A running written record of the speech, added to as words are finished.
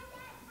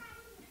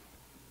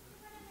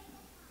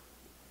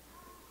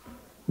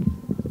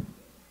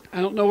I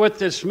don't know what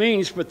this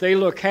means, but they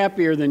look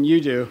happier than you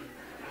do.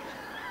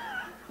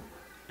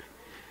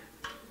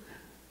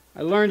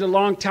 I learned a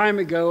long time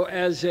ago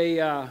as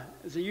a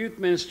youth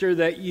minister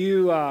that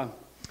you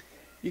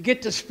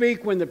get to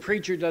speak when the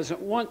preacher doesn't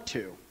want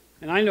to.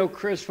 And I know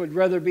Chris would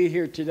rather be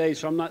here today,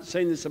 so I'm not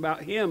saying this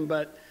about him,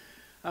 but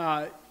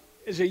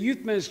as a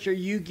youth minister,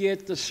 you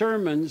get the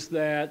sermons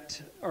that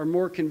are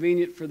more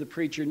convenient for the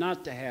preacher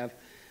not to have.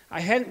 I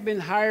hadn't been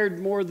hired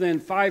more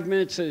than 5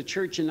 minutes at a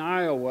church in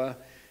Iowa,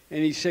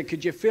 and he said,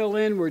 could you fill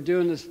in? We're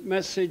doing this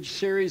message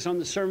series on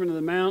the Sermon on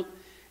the Mount,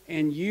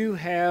 and you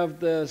have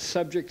the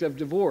subject of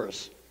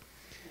divorce.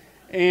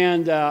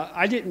 And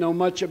I didn't know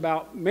much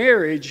about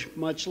marriage,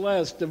 much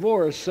less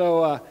divorce,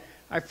 so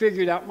I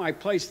figured out my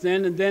place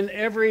then. And then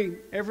every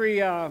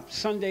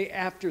Sunday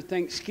after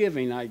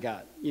Thanksgiving I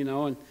got,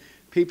 and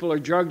people are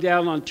drugged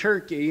out on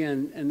turkey,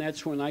 and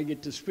that's when I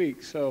get to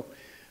speak. So,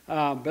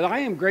 but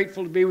I am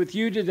grateful to be with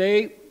you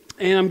today,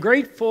 and I'm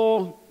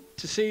grateful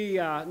to see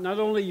not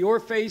only your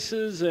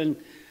faces, and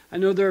I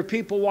know there are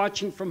people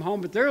watching from home,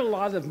 but there are a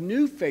lot of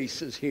new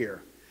faces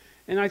here.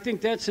 And I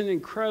think that's an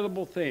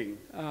incredible thing,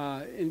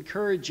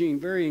 encouraging,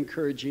 very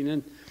encouraging.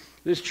 And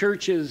this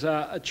church is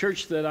a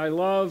church that I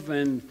love,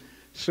 and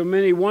so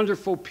many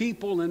wonderful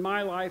people in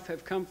my life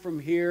have come from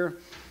here.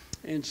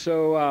 And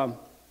so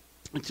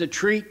it's a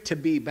treat to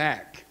be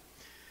back.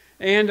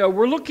 And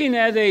we're looking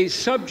at a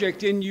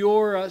subject in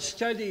your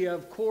study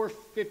of Core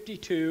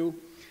 52.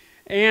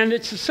 And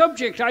it's a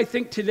subject, I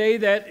think, today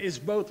that is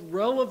both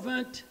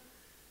relevant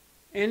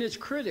and it's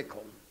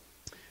critical.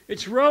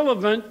 It's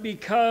relevant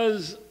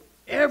because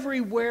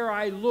everywhere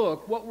I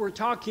look, what we're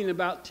talking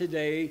about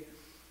today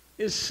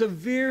is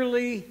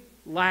severely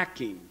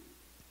lacking.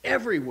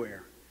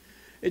 Everywhere.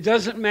 It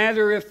doesn't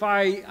matter if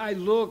I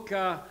look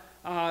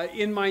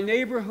in my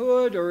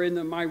neighborhood or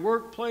in my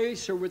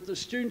workplace or with the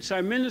students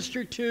I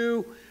minister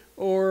to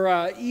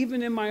or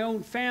even in my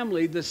own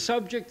family. The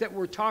subject that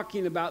we're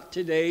talking about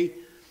today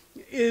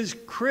is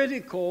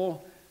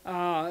critical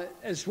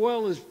as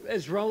well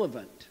as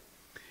relevant.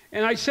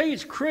 And I say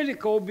it's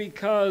critical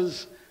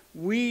because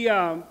we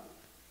have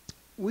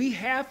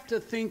to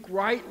think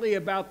rightly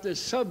about this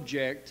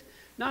subject,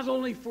 not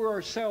only for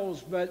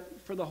ourselves, but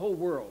for the whole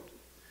world.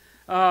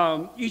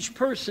 Each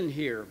person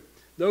here,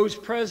 those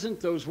present,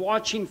 those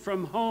watching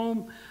from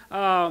home,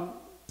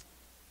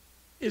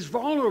 is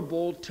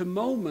vulnerable to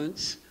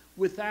moments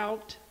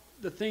without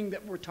the thing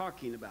that we're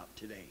talking about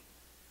today.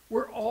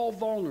 We're all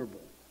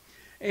vulnerable.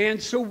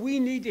 And so we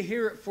need to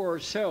hear it for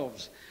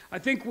ourselves. I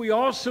think we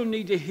also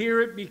need to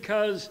hear it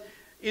because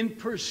in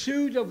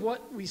pursuit of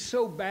what we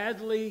so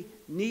badly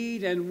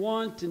need and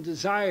want and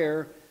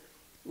desire,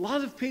 a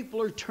lot of people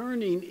are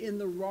turning in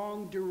the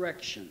wrong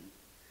direction.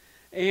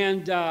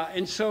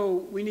 And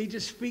so we need to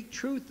speak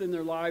truth in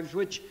their lives,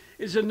 which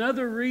is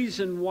another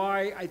reason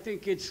why I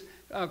think it's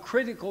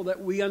critical that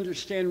we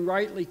understand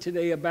rightly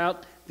today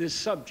about this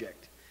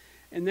subject.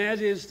 And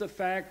that is the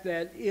fact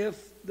that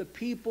if the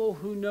people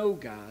who know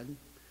God,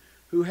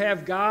 who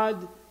have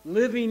God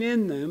living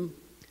in them,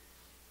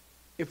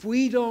 if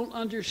we don't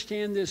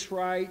understand this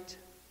right,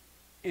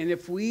 and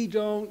if we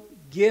don't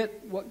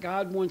get what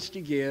God wants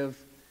to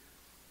give,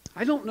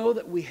 I don't know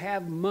that we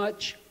have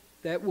much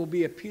that will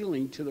be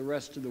appealing to the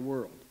rest of the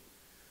world.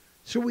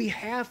 So we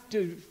have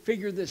to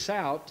figure this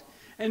out,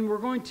 and we're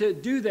going to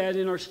do that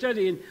in our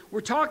study. And we're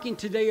talking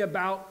today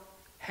about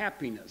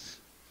happiness,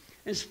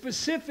 and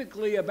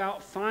specifically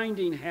about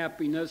finding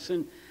happiness.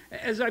 And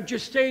as I've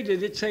just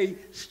stated, it's a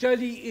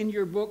study in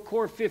your book,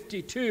 Core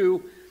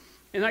 52,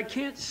 and I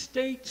can't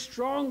state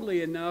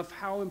strongly enough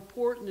how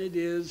important it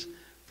is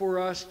for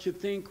us to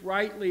think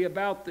rightly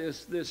about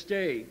this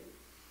day.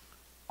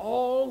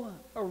 All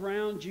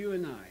around you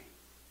and I,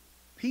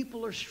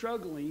 people are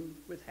struggling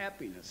with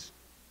happiness.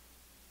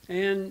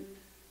 And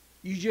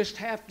you just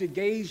have to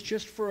gaze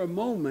just for a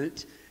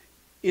moment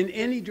in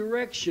any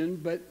direction,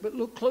 but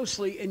look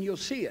closely and you'll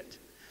see it.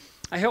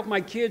 I helped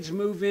my kids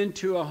move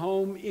into a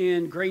home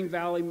in Grain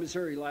Valley,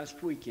 Missouri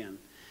last weekend.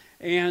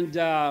 And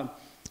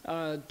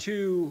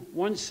to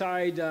one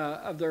side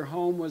of their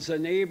home was a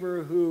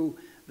neighbor who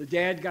the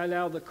dad got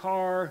out of the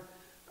car,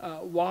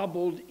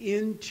 wobbled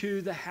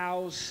into the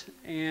house,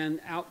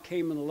 and out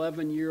came an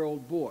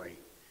 11-year-old boy.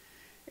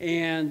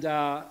 And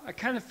I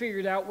kind of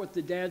figured out what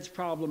the dad's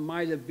problem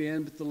might have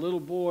been, but the little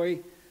boy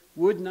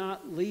would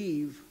not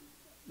leave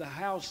the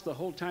house the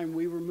whole time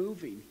we were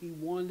moving. He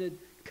wanted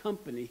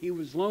company. He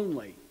was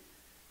lonely.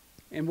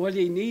 And what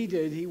he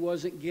needed, he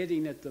wasn't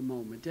getting at the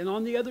moment. And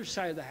on the other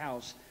side of the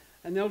house,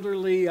 an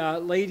elderly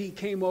lady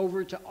came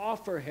over to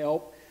offer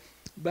help,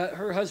 but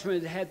her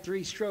husband had had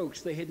 3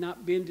 strokes. They had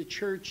not been to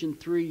church in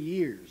 3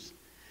 years.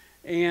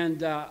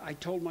 And I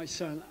told my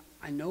son,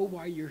 I know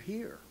why you're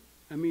here.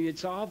 I mean,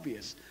 it's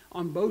obvious.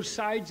 On both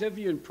sides of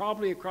you and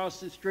probably across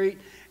the street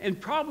and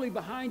probably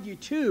behind you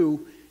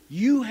too,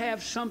 you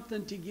have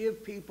something to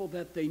give people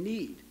that they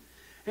need.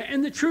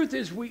 And the truth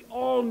is we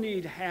all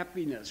need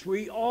happiness.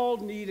 We all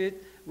need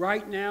it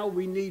right now.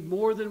 We need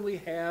more than we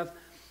have.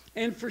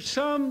 And for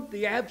some,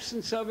 the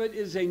absence of it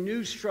is a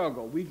new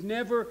struggle. We've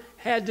never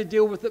had to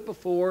deal with it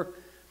before.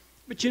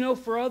 But you know,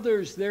 for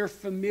others, they're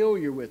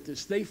familiar with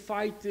this. They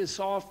fight this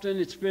often.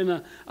 It's been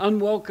an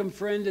unwelcome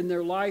friend in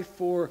their life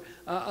for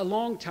a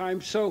long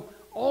time. So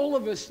all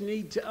of us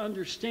need to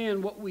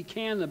understand what we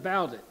can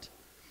about it.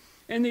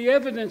 And the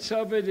evidence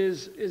of it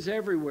is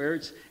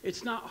everywhere.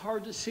 It's not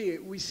hard to see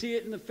it. We see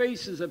it in the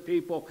faces of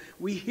people.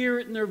 We hear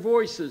it in their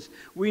voices.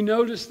 We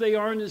notice they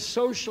aren't as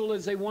social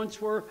as they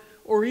once were.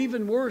 Or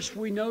even worse,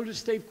 we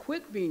notice they've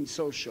quit being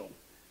social.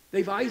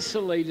 They've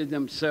isolated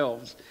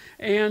themselves.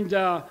 And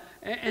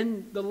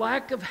the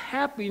lack of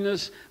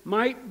happiness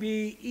might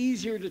be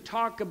easier to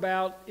talk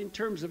about in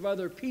terms of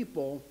other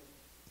people.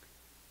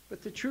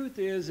 But the truth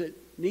is, it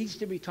needs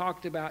to be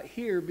talked about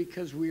here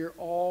because we are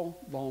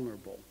all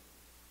vulnerable.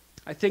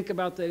 I think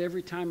about that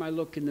every time I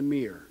look in the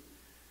mirror,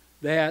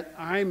 that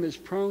I'm as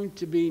prone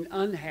to being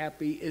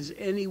unhappy as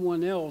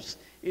anyone else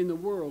in the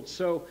world.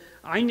 So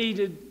I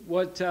needed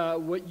what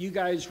you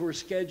guys were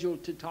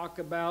scheduled to talk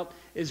about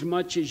as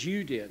much as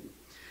you did.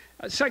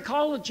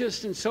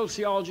 Psychologists and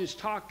sociologists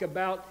talk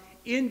about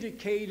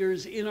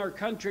indicators in our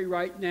country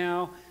right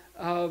now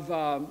of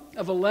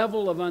a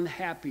level of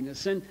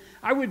unhappiness. And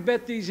I would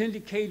bet these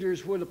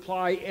indicators would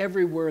apply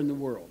everywhere in the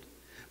world.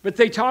 But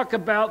they talk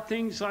about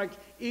things like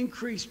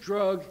increased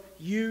drug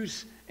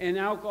use and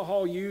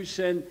alcohol use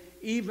and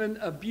even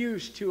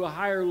abuse to a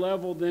higher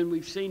level than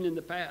we've seen in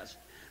the past.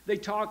 They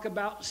talk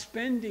about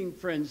spending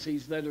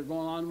frenzies that are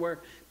going on where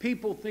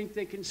people think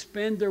they can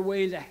spend their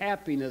way into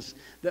happiness,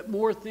 that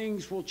more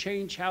things will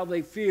change how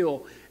they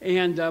feel,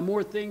 and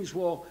more things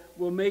will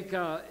make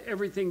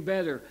everything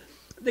better.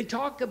 They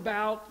talk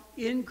about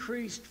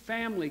increased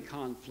family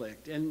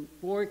conflict, and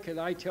boy, could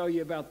I tell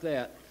you about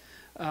that.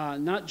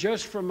 Not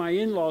just from my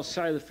in-laws'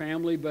 side of the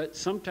family, but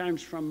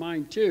sometimes from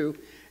mine too.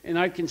 And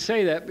I can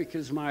say that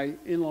because my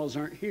in-laws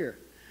aren't here.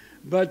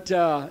 But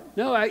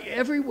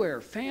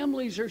everywhere,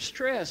 families are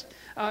stressed.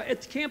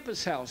 At the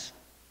campus house,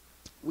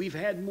 we've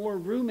had more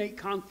roommate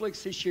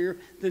conflicts this year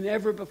than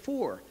ever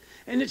before.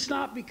 And it's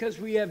not because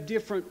we have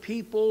different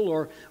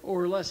people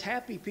or less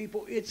happy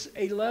people. It's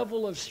a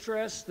level of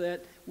stress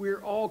that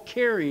we're all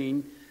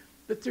carrying,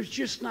 but there's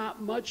just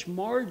not much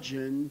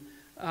margin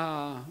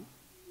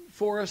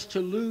for us to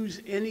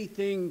lose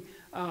anything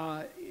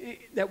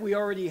that we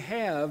already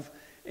have.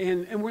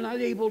 And we're not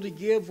able to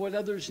give what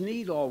others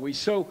need always.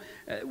 So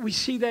we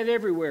see that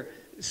everywhere.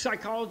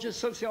 Psychologists,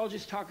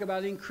 sociologists talk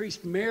about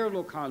increased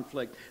marital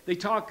conflict. They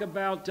talk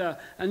about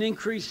an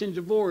increase in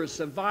divorce,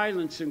 of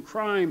violence and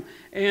crime.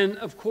 And,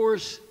 of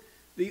course,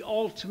 the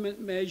ultimate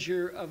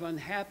measure of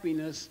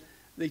unhappiness,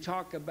 they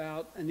talk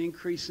about an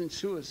increase in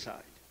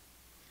suicide.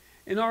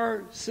 And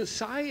our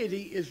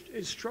society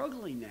is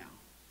struggling now.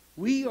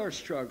 We are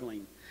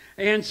struggling.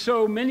 And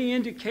so many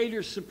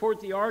indicators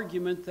support the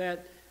argument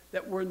that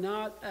we're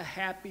not a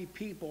happy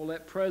people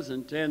at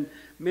present, and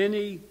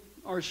many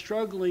are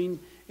struggling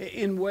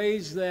in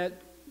ways that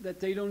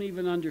they don't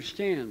even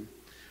understand.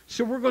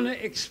 So we're going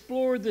to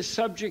explore the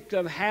subject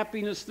of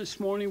happiness this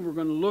morning. We're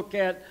going to look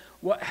at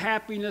what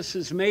happiness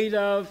is made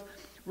of.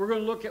 We're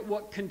going to look at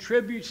what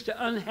contributes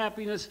to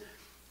unhappiness,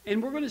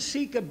 and we're going to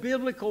seek a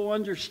biblical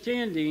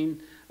understanding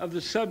of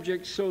the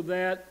subject so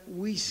that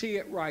we see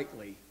it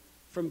rightly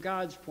from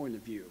God's point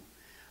of view.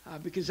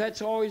 Because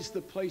that's always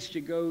the place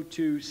to go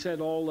to set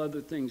all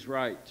other things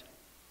right.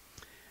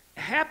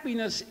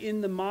 Happiness in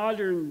the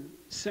modern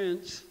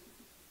sense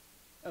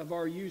of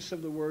our use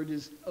of the word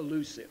is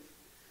elusive.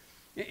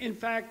 In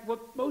fact,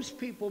 what most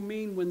people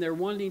mean when they're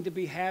wanting to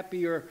be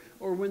happy or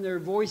when they're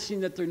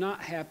voicing that they're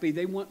not happy,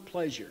 they want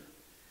pleasure.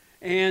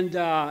 And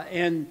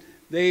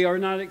they are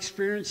not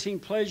experiencing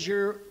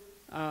pleasure.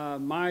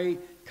 My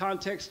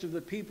context of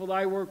the people that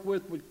I work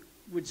with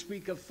would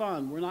speak of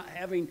fun. We're not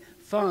having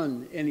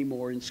fun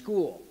anymore in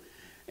school.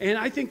 And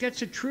I think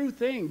that's a true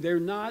thing.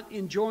 They're not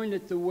enjoying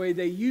it the way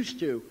they used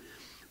to.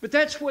 But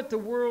that's what the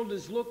world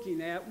is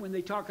looking at when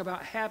they talk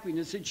about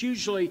happiness. It's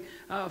usually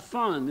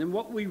fun. And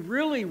what we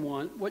really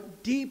want,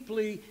 what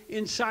deeply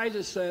inside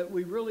us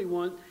we really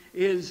want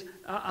is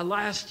a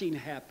lasting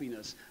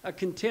happiness, a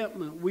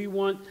contentment. We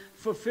want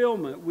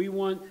fulfillment. We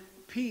want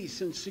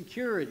peace and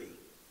security.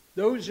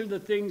 Those are the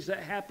things that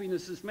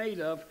happiness is made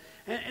of.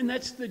 And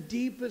that's the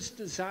deepest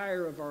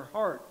desire of our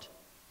heart.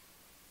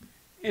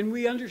 And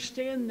we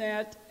understand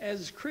that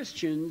as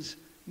Christians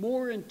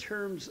more in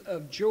terms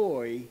of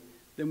joy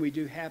than we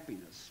do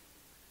happiness.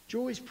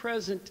 Joy is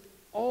present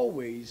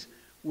always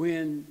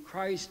when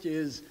Christ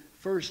is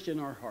first in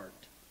our heart.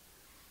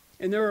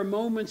 And there are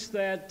moments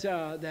that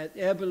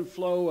ebb and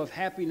flow of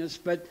happiness,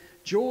 but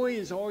joy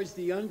is always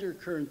the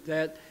undercurrent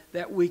that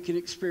we can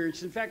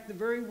experience. In fact, the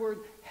very word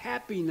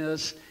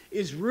happiness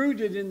is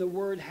rooted in the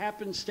word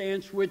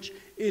happenstance, which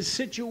is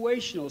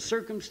situational,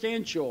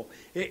 circumstantial.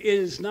 It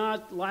is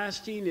not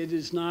lasting. It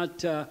is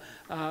not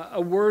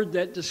a word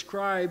that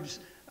describes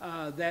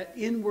that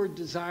inward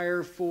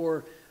desire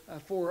for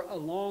a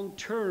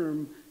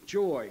long-term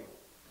joy.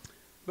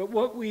 But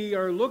what we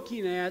are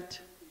looking at,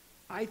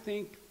 I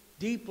think,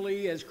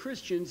 deeply as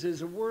Christians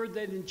is a word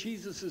that in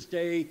Jesus'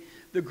 day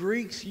the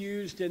Greeks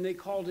used, and they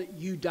called it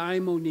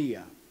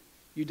eudaimonia.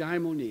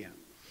 Eudaimonia.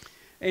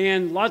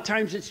 And a lot of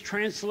times it's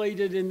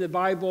translated in the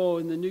Bible,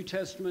 in the New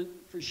Testament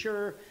for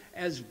sure,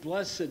 as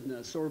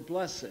blessedness or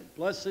blessed.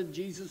 Blessed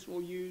Jesus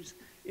will use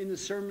in the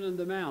Sermon on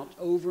the Mount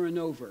over and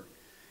over.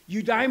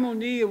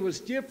 Eudaimonia was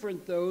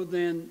different, though,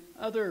 than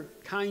other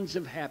kinds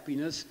of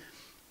happiness.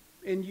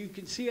 And you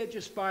can see it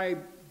just by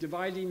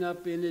dividing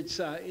up in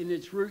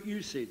its root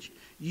usage.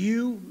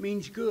 You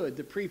means good.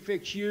 The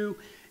prefix you.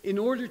 In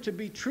order to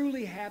be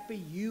truly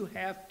happy, you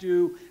have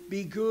to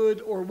be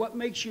good, or what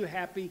makes you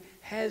happy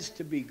has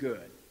to be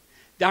good.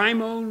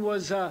 Daimon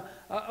was a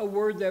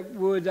word that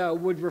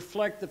would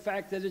reflect the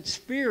fact that it's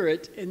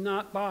spirit and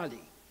not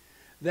body.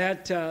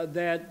 That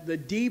the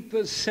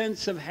deepest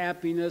sense of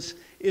happiness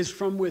is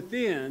from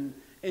within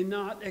and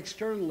not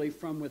externally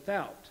from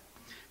without.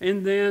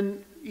 And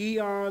then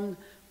eon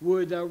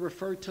would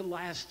refer to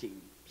lasting.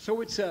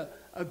 So it's a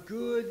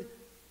good,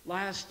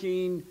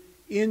 lasting,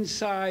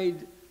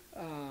 inside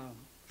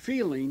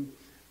feeling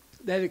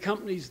that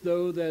accompanies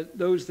those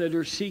that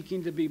are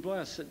seeking to be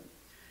blessed.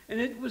 And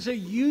it was a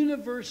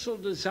universal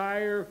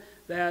desire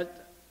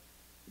that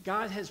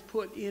God has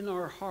put in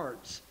our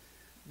hearts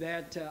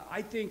that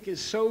I think is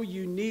so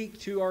unique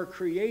to our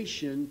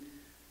creation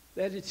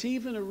that it's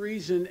even a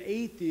reason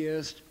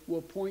atheists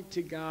will point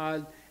to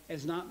God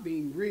as not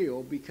being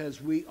real,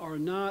 because we are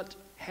not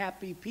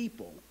happy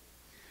people.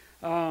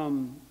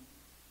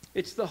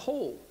 It's the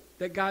whole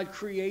that God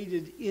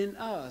created in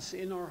us,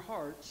 in our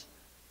hearts,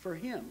 for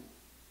Him.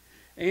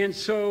 And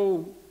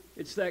so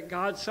it's that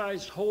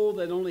God-sized hole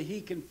that only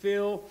He can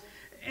fill.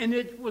 And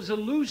it was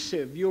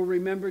elusive, you'll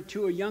remember,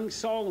 to a young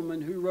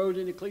Solomon who wrote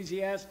in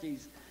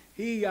Ecclesiastes.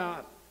 He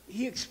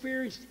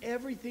experienced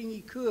everything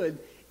he could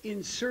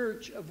in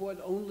search of what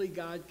only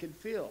God could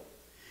fill.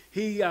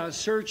 He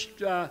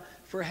searched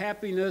for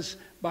happiness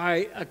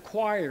by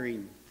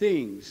acquiring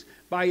things,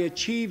 by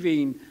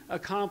achieving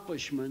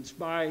accomplishments,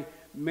 by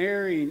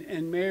marrying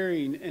and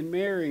marrying and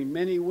marrying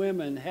many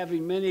women,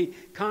 having many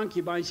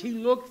concubines. He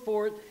looked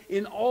for it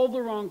in all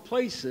the wrong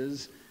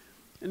places,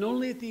 and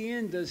only at the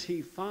end does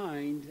he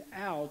find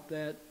out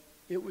that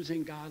it was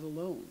in God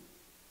alone.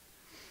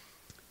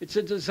 It's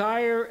a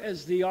desire,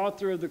 as the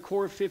author of the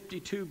Core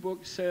 52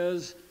 book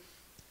says,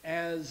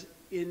 as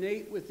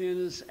innate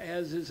within us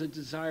as is a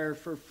desire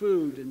for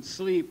food and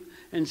sleep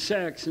and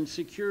sex and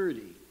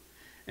security.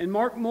 And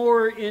Mark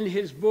Moore, in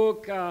his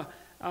book,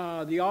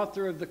 the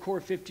author of the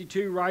Core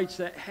 52, writes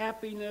that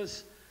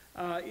happiness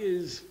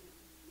is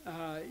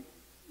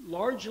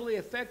largely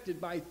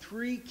affected by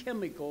three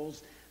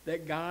chemicals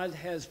that God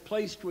has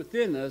placed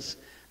within us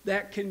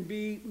that can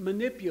be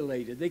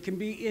manipulated. They can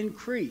be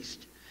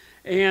increased.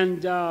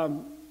 And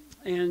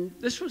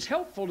this was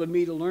helpful to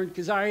me to learn,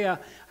 because I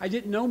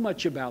didn't know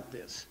much about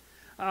this.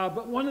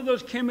 But one of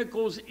those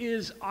chemicals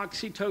is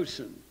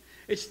oxytocin.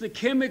 It's the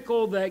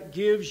chemical that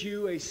gives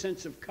you a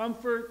sense of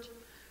comfort,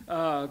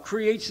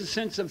 creates a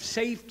sense of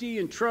safety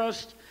and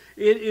trust.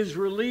 It is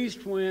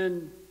released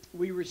when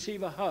we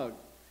receive a hug,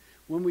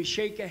 when we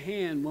shake a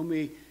hand, when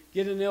we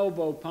get an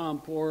elbow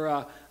pump or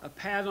a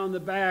pat on the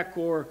back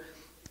or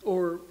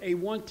a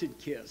wanted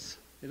kiss.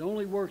 It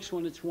only works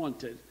when it's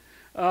wanted.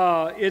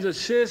 It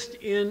assists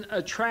in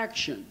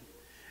attraction.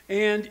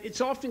 And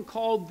it's often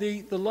called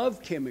the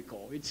love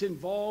chemical. It's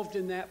involved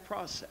in that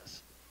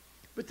process.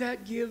 But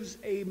that gives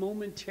a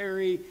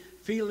momentary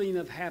feeling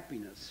of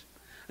happiness.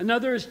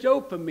 Another is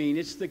dopamine.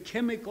 It's the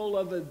chemical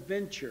of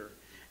adventure.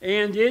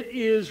 And it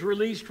is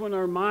released when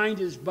our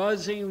mind is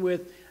buzzing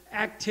with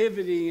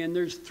activity and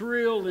there's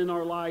thrill in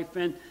our life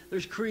and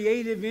there's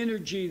creative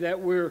energy that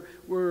we're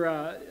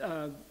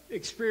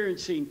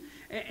experiencing.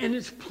 And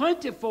it's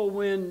plentiful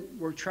when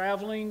we're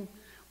traveling,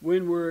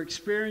 when we're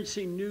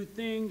experiencing new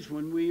things,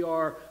 when we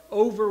are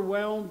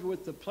overwhelmed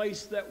with the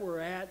place that we're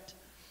at.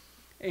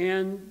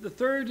 And the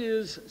third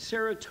is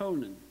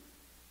serotonin.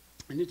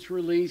 And it's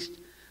released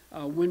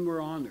when we're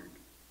honored,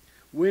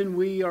 when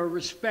we are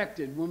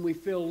respected, when we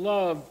feel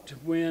loved,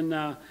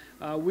 when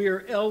we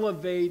are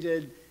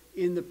elevated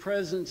in the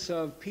presence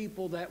of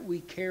people that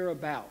we care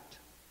about.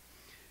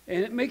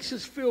 And it makes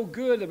us feel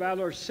good about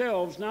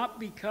ourselves, not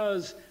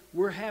because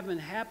we're having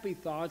happy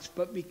thoughts,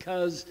 but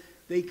because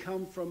they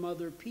come from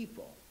other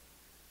people.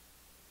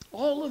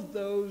 All of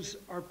those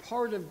are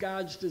part of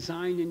God's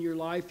design in your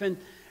life.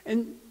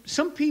 And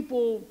some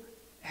people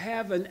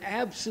have an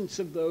absence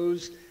of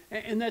those,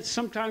 and that's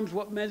sometimes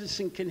what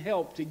medicine can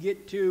help to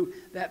get to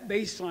that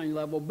baseline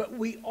level. But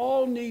we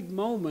all need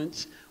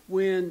moments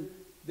when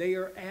they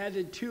are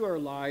added to our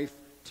life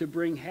to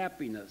bring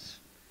happiness.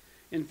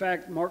 In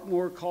fact, Mark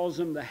Moore calls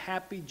them the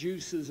happy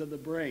juices of the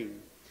brain.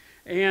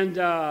 And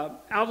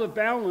out of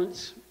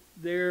balance,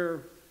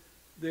 they're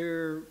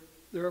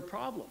a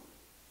problem.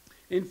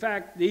 In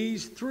fact,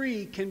 these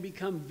three can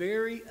become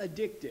very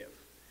addictive.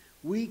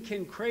 We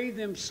can crave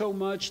them so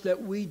much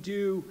that we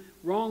do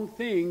wrong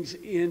things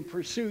in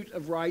pursuit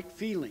of right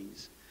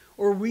feelings,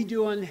 or we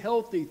do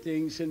unhealthy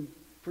things in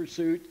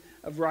pursuit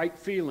of right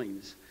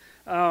feelings.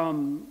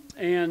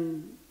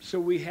 And so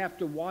we have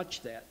to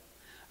watch that.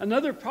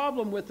 Another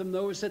problem with them,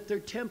 though, is that they're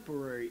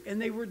temporary,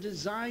 and they were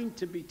designed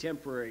to be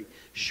temporary,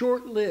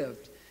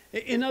 short-lived.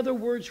 In other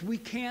words, we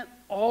can't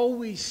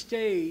always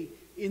stay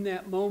in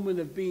that moment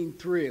of being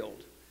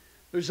thrilled.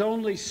 There's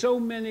only so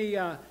many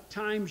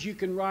times you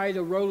can ride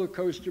a roller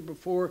coaster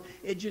before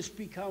it just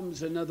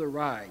becomes another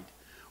ride.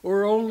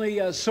 Or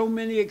only so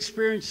many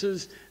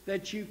experiences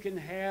that you can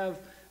have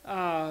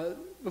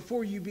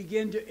before you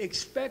begin to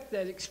expect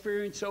that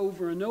experience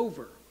over and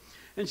over.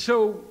 And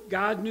so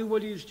God knew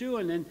what he was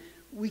doing, and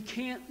we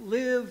can't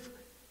live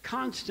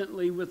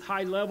constantly with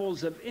high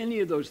levels of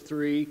any of those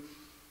three,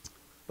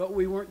 but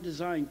we weren't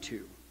designed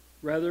to.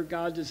 Rather,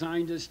 God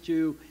designed us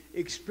to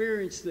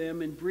experience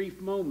them in brief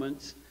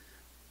moments,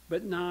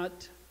 but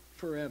not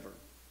forever.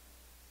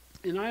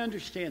 And I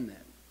understand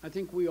that. I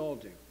think we all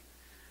do.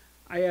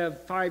 I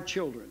have 5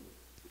 children.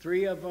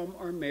 3 of them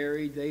are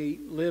married. They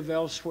live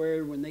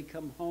elsewhere. When they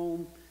come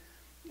home,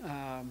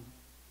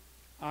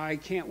 I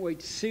can't wait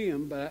to see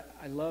them, but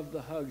I love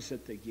the hugs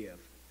that they give.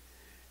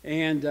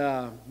 And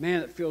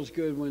man, it feels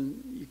good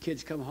when your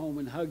kids come home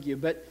and hug you.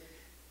 But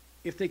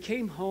if they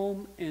came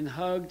home and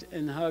hugged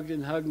and hugged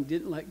and hugged and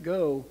didn't let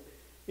go,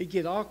 it'd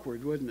get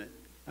awkward, wouldn't it?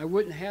 I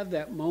wouldn't have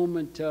that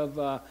moment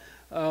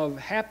of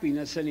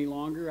happiness any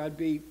longer. I'd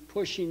be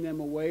pushing them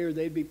away, or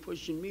they'd be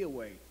pushing me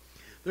away.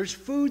 There's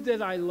food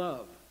that I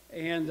love,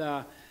 and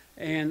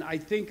I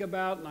think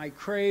about and I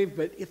crave,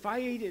 but if I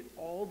ate it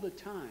all the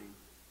time,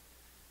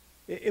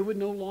 it would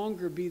no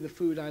longer be the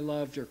food I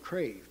loved or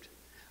craved.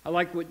 I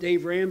like what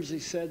Dave Ramsey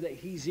said, that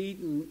he's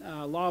eaten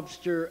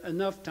lobster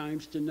enough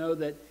times to know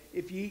that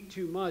if you eat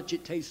too much,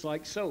 it tastes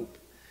like soap.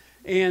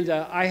 And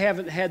I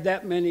haven't had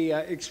that many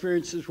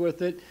experiences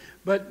with it,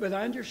 but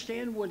I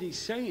understand what he's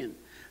saying,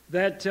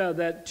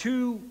 that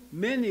too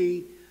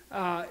many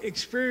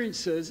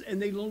experiences,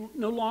 and they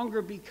no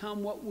longer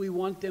become what we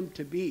want them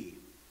to be.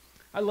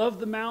 I love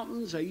the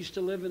mountains. I used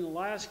to live in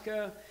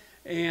Alaska,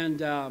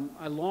 and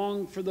I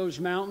long for those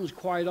mountains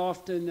quite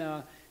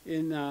often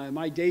in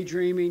my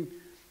daydreaming.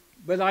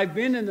 But I've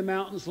been in the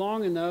mountains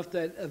long enough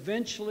that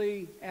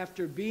eventually,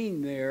 after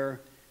being there,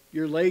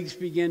 your legs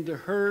begin to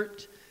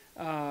hurt.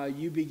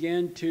 You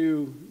begin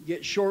to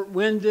get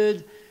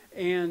short-winded,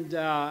 and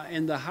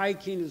the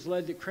hiking has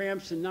led to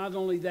cramps. And not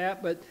only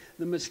that, but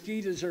the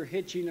mosquitoes are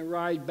hitching a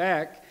ride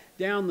back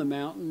down the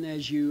mountain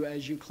as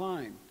you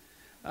climb.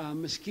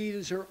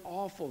 Mosquitoes are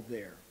awful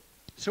there.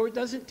 So it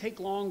doesn't take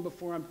long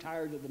before I'm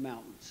tired of the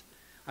mountains.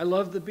 I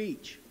love the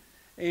beach.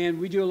 And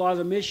we do a lot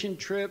of mission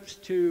trips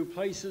to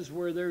places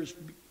where there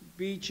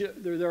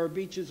are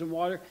beaches and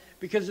water,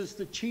 because it's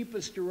the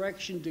cheapest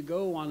direction to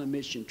go on a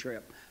mission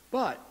trip.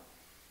 But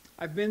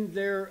I've been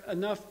there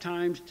enough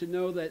times to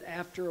know that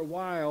after a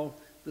while,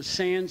 the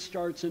sand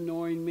starts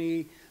annoying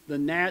me, the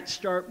gnats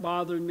start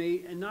bothering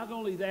me, and not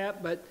only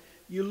that, but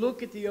you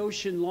look at the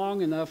ocean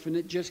long enough and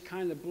it just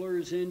kind of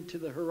blurs into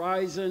the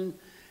horizon,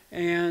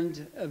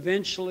 and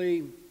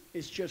eventually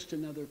it's just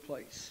another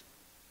place.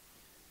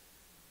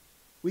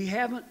 We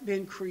haven't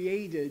been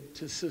created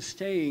to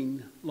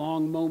sustain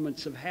long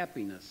moments of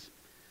happiness.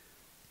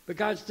 But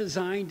God's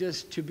designed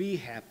us to be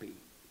happy,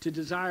 to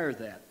desire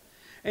that.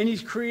 And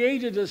he's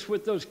created us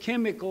with those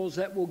chemicals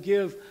that will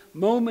give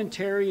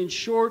momentary and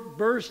short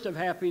bursts of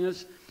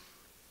happiness.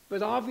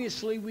 But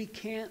obviously we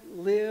can't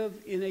live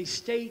in a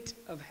state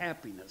of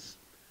happiness.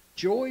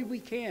 Joy we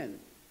can,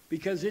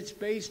 because it's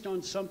based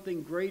on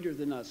something greater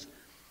than us,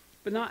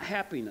 but not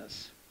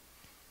happiness.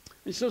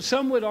 And so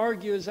some would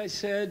argue, as I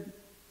said,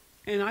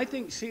 and I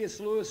think C.S.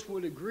 Lewis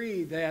would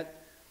agree, that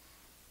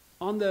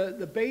on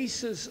the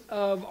basis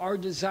of our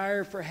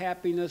desire for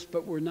happiness,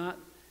 but we're not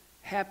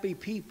happy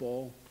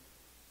people,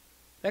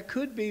 that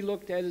could be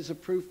looked at as a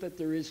proof that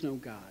there is no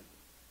God.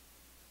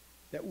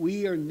 That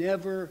we are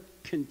never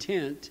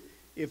content.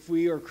 If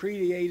we are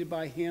created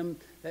by him,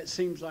 that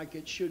seems like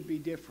it should be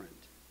different.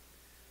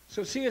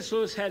 So C.S.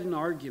 Lewis had an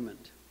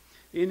argument.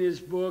 In his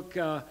book,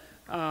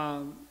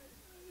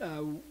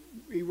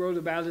 he wrote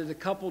about it a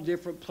couple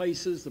different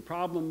places. The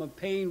problem of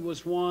pain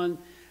was one.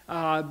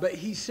 But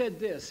he said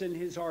this in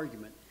his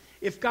argument.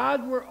 If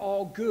God were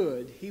all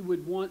good, he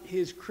would want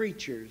his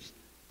creatures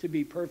to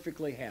be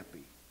perfectly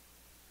happy.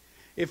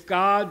 If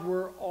God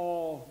were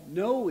all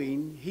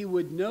knowing, he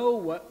would know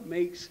what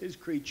makes his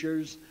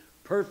creatures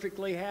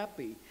perfectly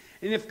happy.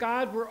 And if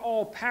God were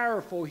all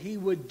powerful, he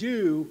would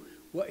do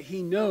what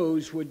he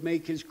knows would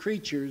make his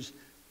creatures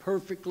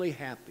perfectly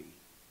happy.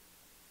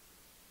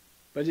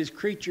 But his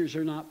creatures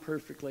are not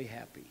perfectly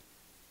happy.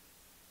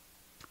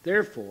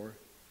 Therefore,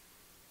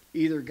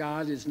 either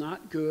God is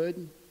not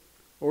good,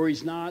 or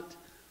he's not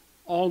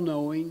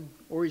all-knowing,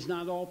 or he's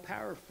not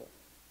all-powerful.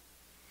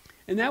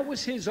 And that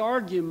was his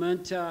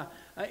argument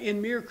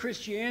in Mere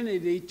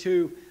Christianity,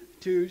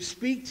 to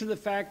speak to the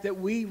fact that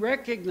we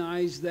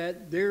recognize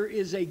that there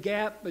is a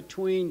gap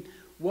between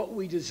what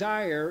we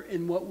desire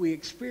and what we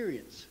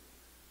experience.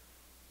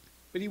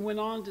 But he went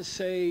on to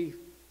say,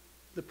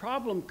 the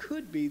problem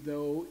could be,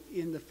 though,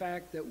 in the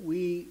fact that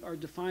we are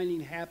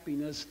defining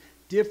happiness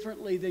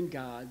differently than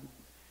God,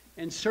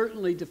 and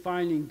certainly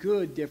defining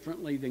good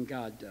differently than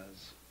God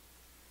does.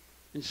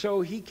 And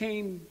so he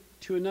came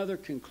to another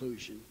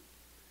conclusion,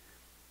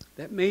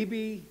 that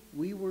maybe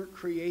we weren't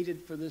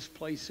created for this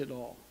place at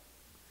all.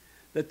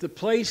 That the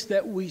place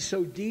that we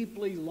so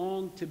deeply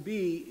long to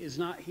be is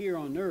not here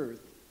on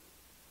earth,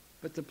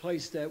 but the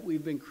place that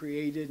we've been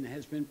created and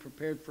has been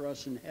prepared for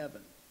us in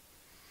heaven.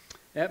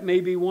 That may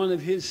be one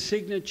of his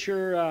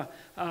signature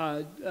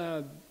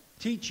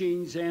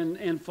teachings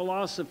and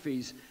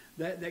philosophies,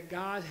 that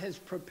God has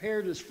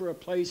prepared us for a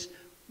place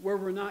where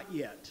we're not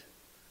yet.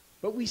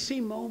 But we see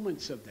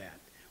moments of that.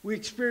 We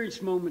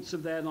experience moments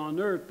of that on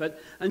earth.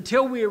 But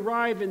until we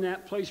arrive in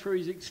that place where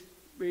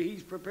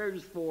he's prepared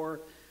us for,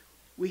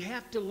 we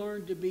have to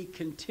learn to be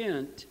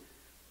content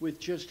with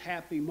just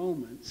happy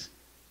moments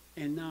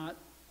and not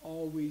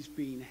always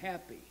being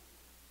happy.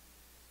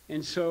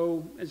 And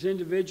so, as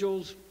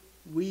individuals,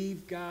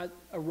 we've got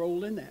a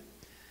role in that.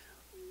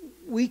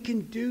 We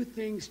can do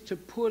things to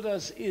put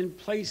us in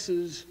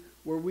places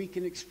where we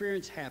can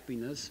experience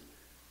happiness,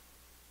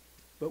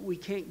 but we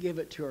can't give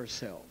it to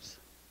ourselves.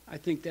 I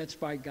think that's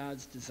by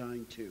God's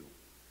design too.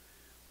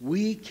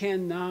 We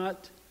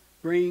cannot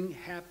bring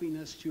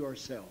happiness to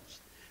ourselves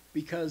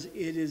because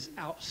it is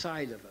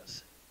outside of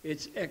us.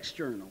 It's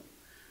external.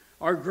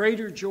 Our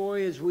greater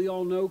joy, as we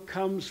all know,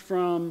 comes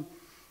from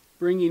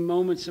bringing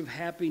moments of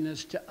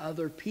happiness to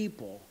other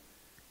people.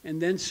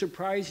 And then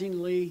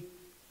surprisingly,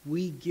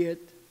 we get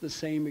the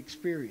same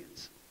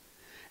experience.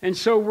 And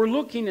so we're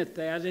looking at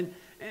that,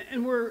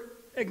 and we're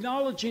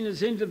acknowledging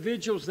as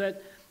individuals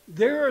that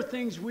there are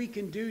things we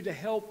can do to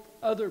help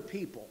other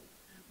people.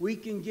 We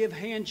can give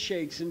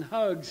handshakes and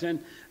hugs,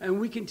 and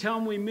we can tell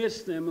them we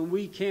miss them, and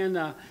we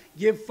can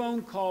give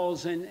phone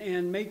calls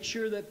and make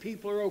sure that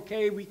people are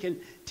okay. We can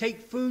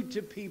take food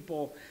to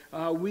people.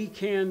 We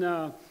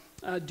can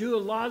do a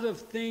lot of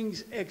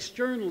things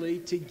externally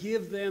to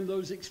give them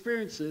those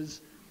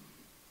experiences,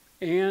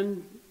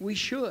 and we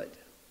should.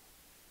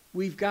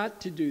 We've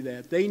got to do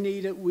that. They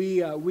need it.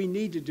 We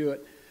need to do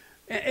it.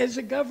 As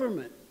a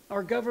government,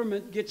 our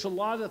government gets a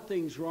lot of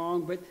things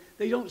wrong, but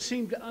they don't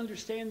seem to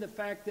understand the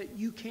fact that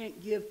you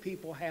can't give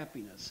people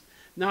happiness.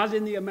 Not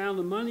in the amount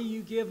of money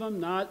you give them,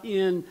 not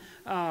in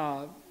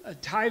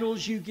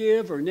titles you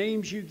give or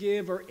names you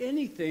give or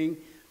anything.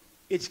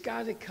 It's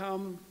got to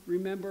come,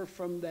 remember,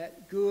 from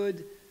that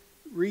good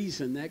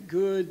reason, that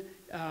good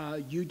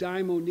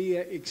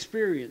eudaimonia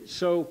experience.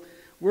 So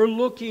we're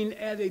looking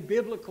at a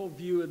biblical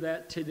view of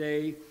that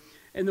today.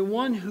 And the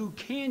one who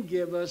can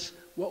give us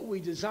what we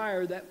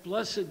desire, that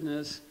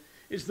blessedness,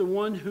 is the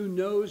one who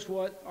knows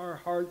what our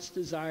hearts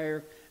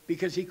desire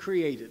because he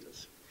created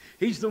us.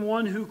 He's the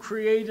one who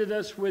created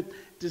us with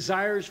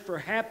desires for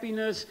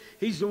happiness.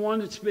 He's the one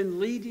that's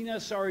been leading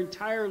us our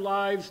entire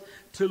lives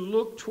to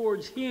look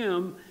towards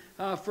him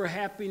for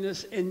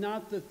happiness and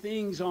not the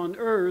things on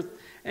earth.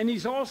 And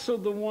he's also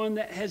the one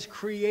that has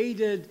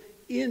created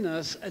in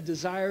us a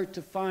desire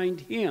to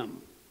find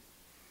him.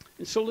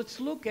 And so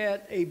let's look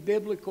at a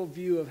biblical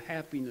view of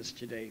happiness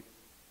today.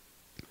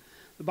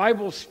 The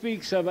Bible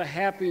speaks of a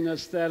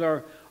happiness that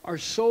our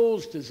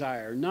souls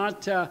desire,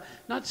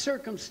 not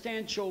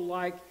circumstantial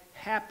like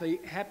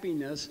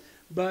happiness,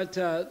 but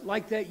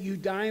like that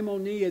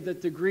eudaimonia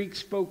that the Greeks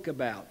spoke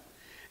about.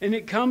 And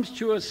it comes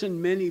to us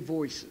in many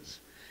voices.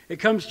 It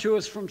comes to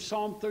us from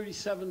Psalm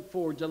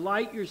 37:4.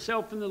 Delight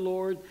yourself in the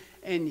Lord,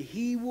 and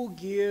he will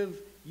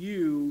give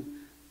you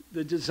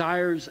the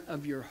desires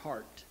of your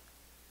heart.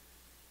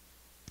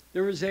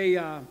 There was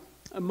a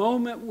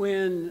moment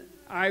when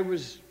I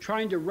was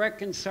trying to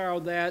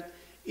reconcile that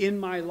in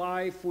my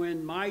life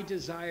when my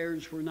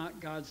desires were not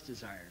God's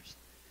desires.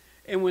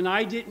 And when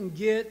I didn't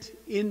get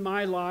in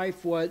my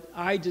life what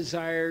I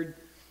desired,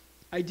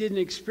 I didn't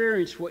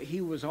experience what he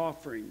was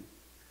offering.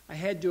 I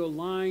had to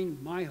align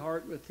my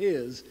heart with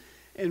his.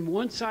 And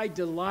once I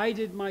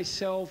delighted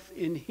myself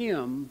in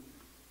him,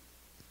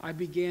 I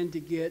began to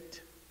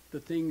get the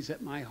things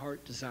that my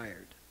heart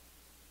desired.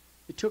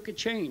 It took a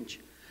change.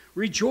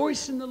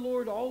 Rejoice in the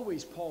Lord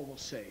always, Paul will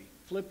say.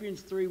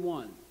 Philippians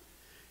 3:1.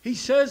 He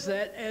says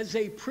that as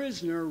a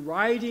prisoner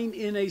riding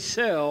in a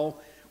cell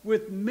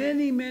with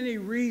many, many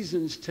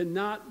reasons to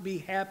not be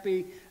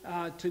happy,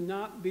 to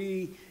not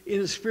be in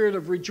a spirit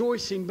of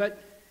rejoicing.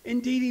 But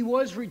indeed he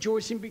was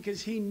rejoicing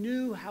because he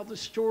knew how the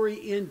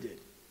story ended.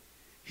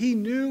 He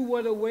knew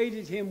what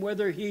awaited him,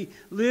 whether he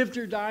lived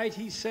or died.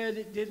 He said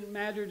it didn't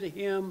matter to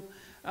him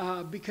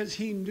because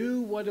he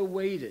knew what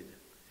awaited.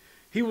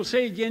 He will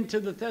say again to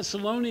the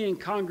Thessalonian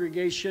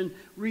congregation,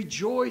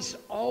 rejoice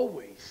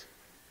always.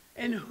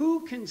 And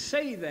who can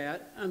say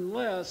that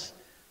unless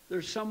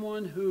there's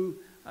someone who,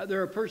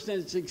 they're a person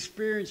that's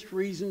experienced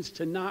reasons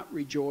to not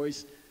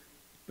rejoice,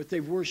 but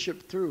they've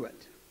worshiped through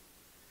it.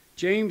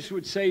 James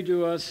would say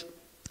to us,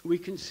 we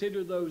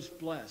consider those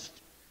blessed,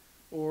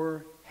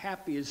 or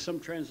happy, as some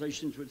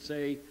translations would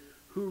say,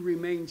 who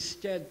remain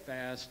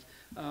steadfast,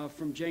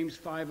 from James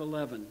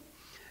 5:11.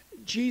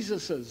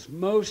 Jesus'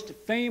 most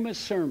famous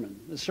sermon,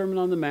 the Sermon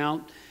on the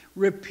Mount,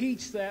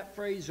 repeats that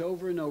phrase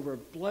over and over.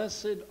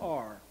 Blessed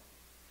are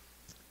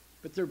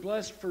but they're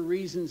blessed for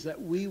reasons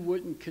that we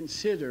wouldn't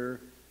consider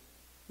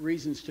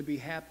reasons to be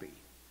happy.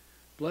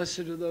 Blessed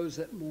are those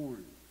that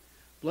mourn.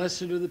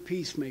 Blessed are the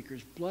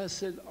peacemakers.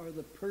 Blessed are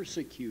the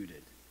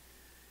persecuted.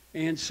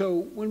 And so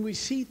when we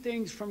see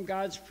things from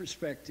God's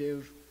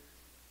perspective,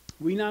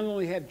 we not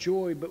only have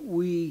joy, but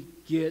we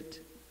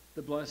get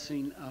the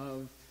blessing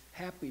of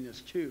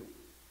happiness too.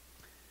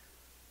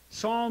 These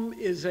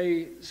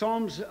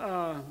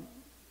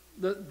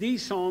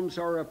Psalms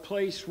are a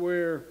place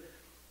where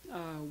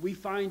we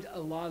find a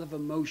lot of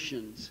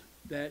emotions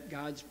that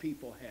God's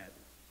people had.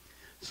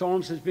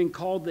 Psalms has been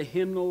called the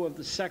hymnal of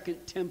the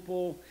Second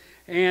Temple.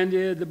 And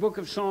the book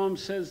of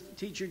Psalms says,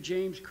 teacher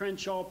James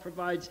Crenshaw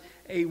provides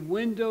a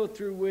window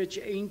through which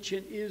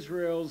ancient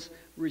Israel's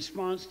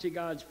response to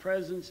God's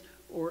presence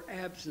or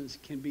absence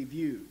can be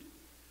viewed.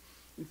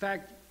 In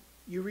fact,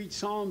 you read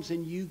Psalms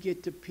and you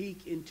get to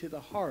peek into the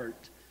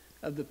heart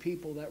of the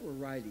people that were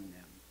writing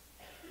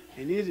them.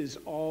 And it is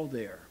all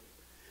there.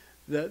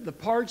 The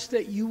parts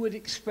that you would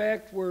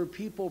expect where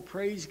people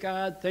praise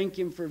God, thank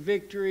Him for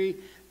victory,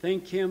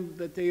 thank Him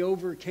that they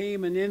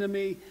overcame an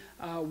enemy,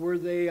 where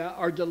they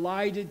are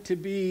delighted to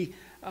be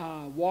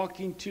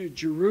walking to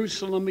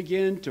Jerusalem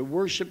again, to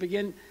worship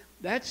again.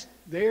 That's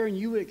there, and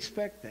you would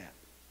expect that.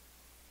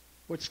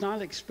 What's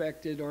not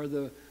expected are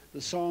the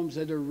Psalms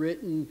that are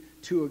written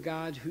to a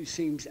God who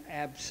seems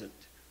absent,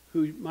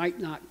 who might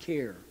not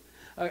care.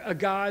 A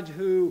God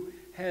who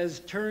has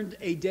turned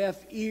a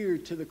deaf ear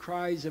to the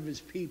cries of His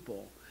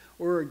people,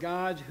 or a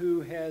God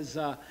who has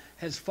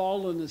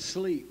fallen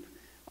asleep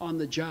on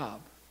the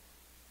job.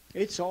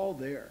 It's all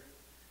there.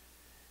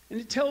 And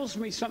it tells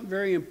me something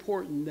very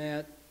important,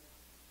 that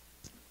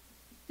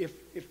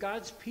if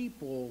God's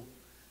people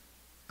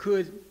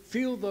could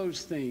feel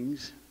those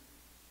things,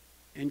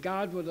 and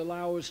God would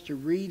allow us to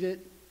read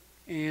it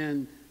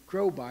and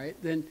grow by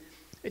it, then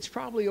it's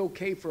probably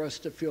okay for us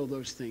to feel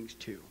those things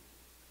too.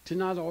 To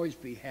not always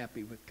be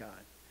happy with God.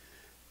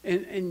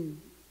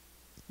 And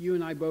you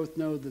and I both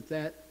know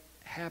that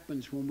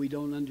happens when we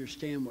don't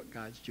understand what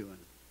God's doing.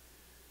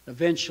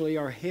 Eventually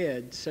our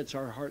head sets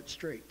our heart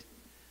straight.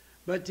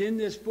 But in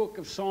this book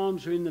of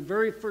Psalms, in the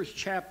very first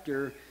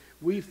chapter,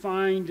 we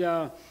find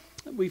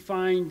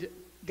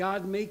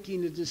God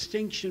making a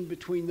distinction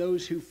between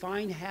those who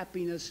find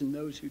happiness and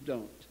those who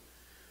don't.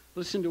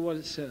 Listen to what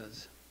it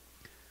says.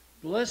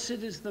 Blessed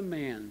is the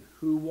man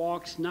who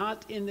walks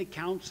not in the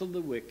counsel of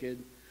the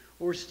wicked,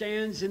 or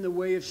stands in the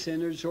way of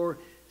sinners, or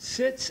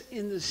sits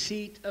in the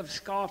seat of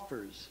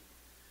scoffers.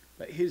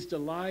 But his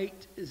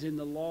delight is in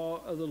the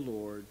law of the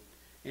Lord,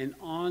 and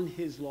on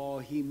His law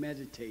he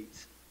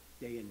meditates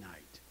day and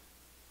night.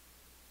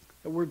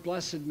 The word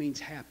blessed means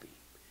happy.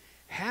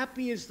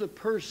 Happy is the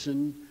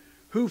person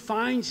who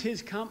finds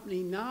his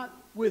company not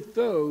with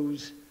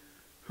those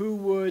who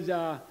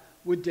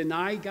would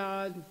deny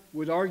God,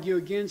 would argue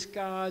against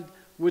God,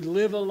 would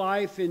live a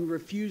life in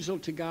refusal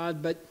to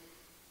God, but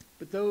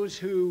those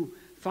who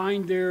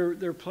find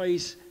their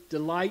place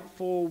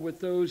delightful, with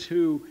those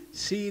who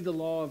see the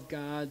law of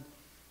God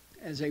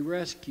as a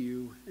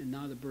rescue and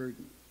not a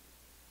burden.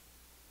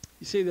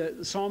 You see,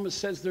 the psalmist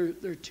says there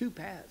are two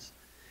paths.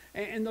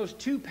 And those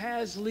two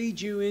paths lead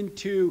you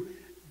into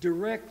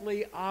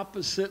directly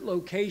opposite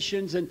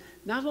locations. And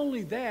not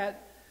only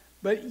that,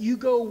 but you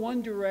go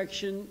one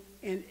direction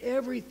and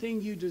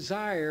everything you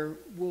desire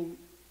will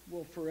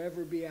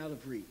forever be out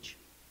of reach.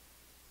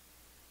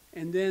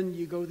 And then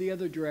you go the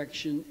other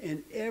direction,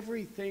 and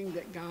everything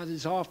that God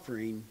is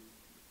offering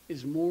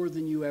is more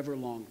than you ever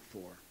longed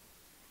for.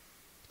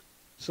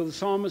 So the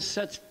psalmist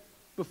sets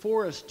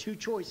before us two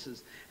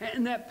choices.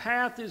 And that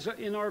path is,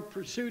 in our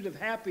pursuit of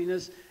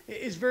happiness,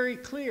 is very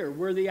clear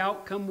where the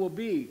outcome will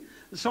be.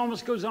 The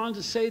psalmist goes on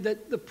to say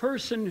that the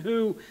person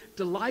who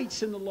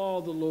delights in the law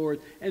of the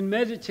Lord and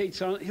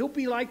meditates on it, he'll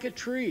be like a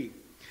tree.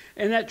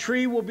 And that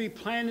tree will be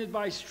planted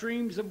by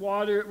streams of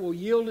water. It will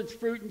yield its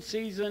fruit in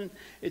season.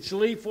 Its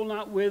leaf will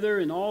not wither.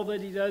 And all that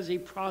he does, he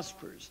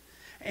prospers.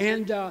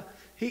 And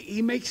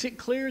he makes it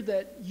clear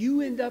that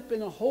you end up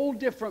in a whole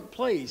different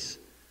place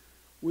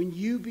when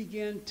you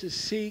begin to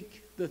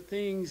seek the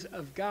things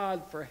of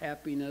God for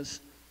happiness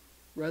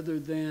rather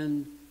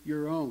than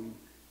your own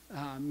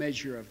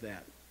measure of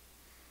that.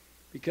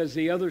 Because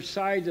the other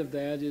side of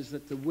that is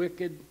that the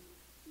wicked,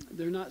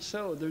 they're not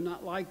so. They're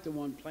not like the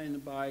one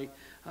planted by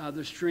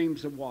the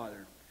streams of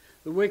water.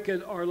 The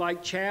wicked are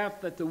like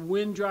chaff that the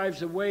wind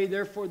drives away.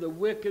 Therefore the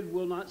wicked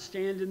will not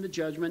stand in the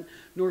judgment,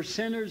 nor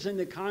sinners in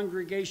the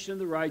congregation of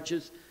the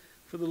righteous.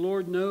 For the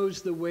Lord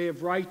knows the way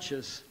of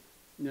righteous,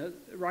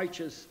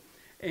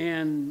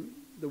 and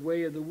the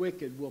way of the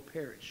wicked will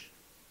perish.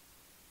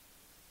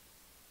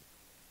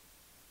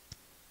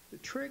 The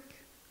trick,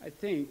 I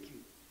think,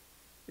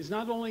 is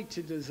not only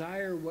to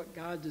desire what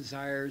God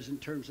desires in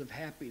terms of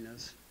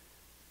happiness,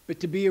 but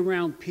to be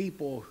around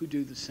people who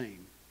do the same.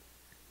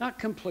 Not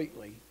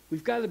completely.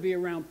 We've got to be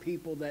around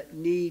people that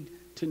need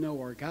to know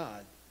our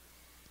God.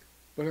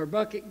 But our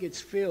bucket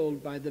gets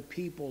filled by the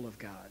people of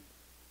God.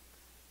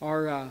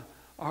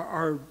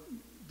 Our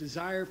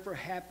desire for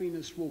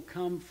happiness will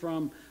come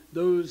from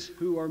those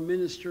who are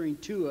ministering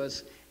to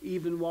us,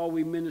 even while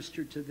we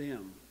minister to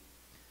them.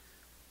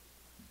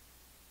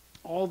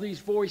 All these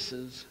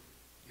voices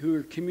who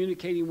are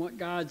communicating what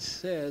God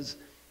says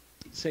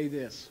say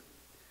this: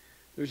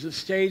 there's a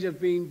state of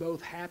being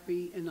both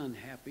happy and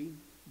unhappy.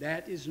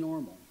 That is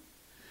normal.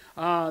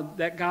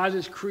 That God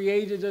has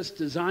created us,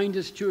 designed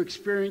us to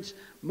experience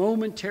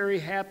momentary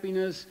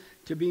happiness,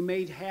 to be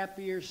made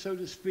happier, so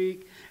to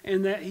speak,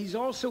 and that He's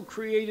also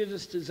created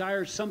us to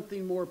desire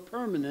something more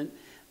permanent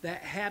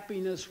that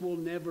happiness will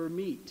never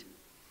meet.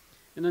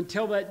 And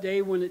until that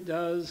day when it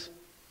does,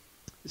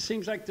 it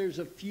seems like there's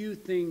a few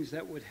things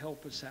that would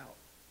help us out.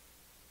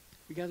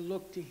 We got to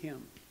look to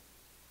Him.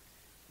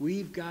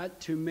 We've got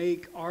to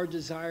make our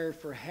desire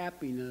for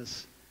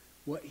happiness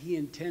what He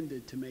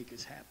intended to make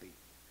us happy.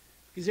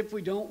 Because if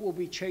we don't, we'll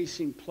be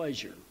chasing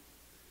pleasure.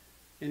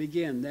 And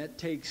again, that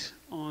takes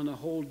on a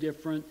whole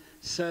different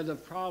set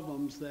of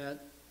problems that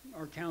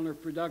are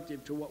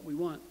counterproductive to what we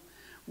want.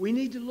 We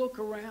need to look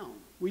around.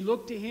 We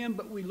look to Him,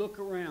 but we look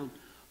around.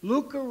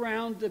 Look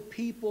around the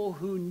people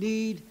who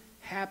need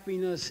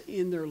happiness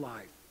in their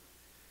life.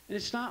 And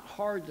it's not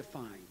hard to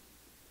find.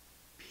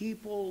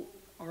 People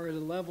are at a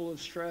level of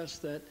stress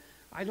that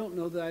I don't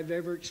know that I've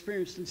ever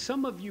experienced. And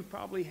some of you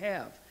probably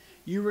have.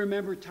 You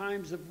remember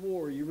times of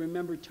war. You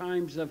remember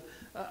times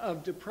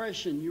of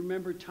depression. You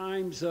remember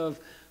times of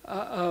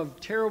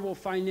terrible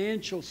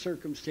financial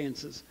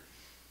circumstances.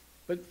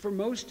 But for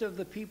most of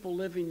the people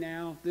living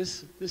now,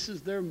 this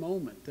is their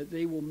moment that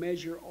they will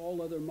measure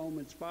all other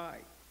moments by.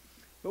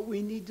 But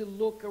we need to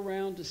look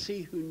around to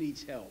see who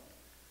needs help.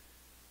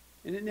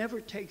 And it never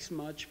takes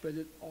much, but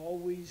it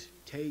always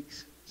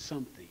takes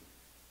something.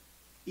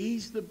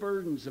 Ease the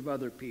burdens of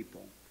other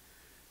people.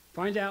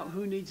 Find out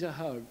who needs a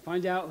hug.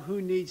 Find out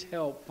who needs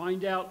help.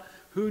 Find out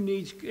who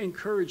needs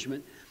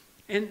encouragement.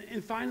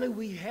 And finally,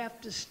 we have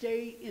to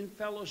stay in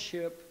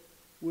fellowship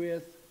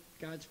with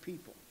God's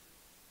people,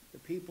 the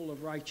people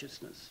of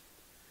righteousness.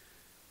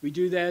 We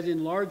do that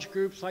in large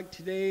groups like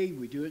today.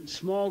 We do it in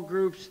small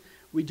groups.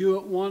 We do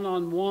it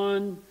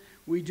one-on-one.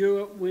 We do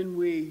it when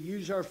we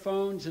use our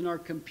phones and our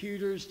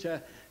computers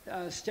to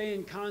stay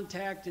in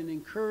contact and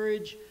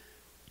encourage.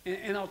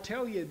 And I'll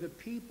tell you, the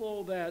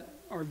people that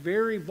are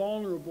very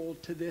vulnerable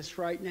to this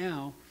right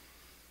now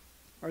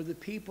are the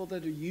people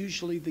that are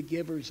usually the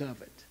givers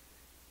of it.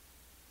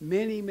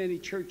 Many, many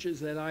churches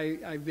that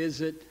I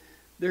visit,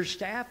 their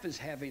staff is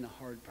having a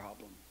hard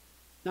problem.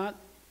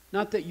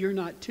 Not that you're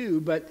not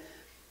too, but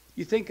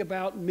you think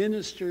about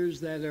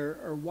ministers that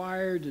are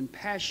wired and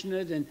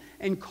passionate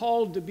and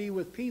called to be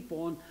with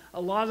people, and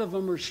a lot of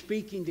them are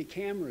speaking to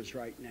cameras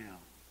right now.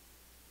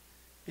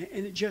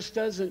 And it just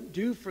doesn't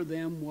do for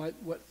them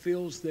what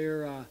fills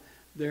their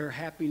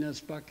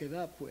happiness bucket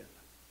up with.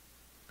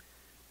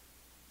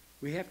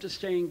 We have to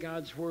stay in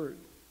God's Word.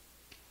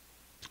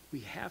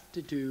 We have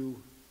to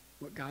do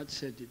what God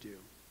said to do.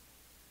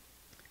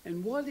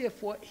 And what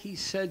if what He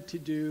said to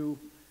do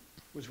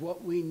was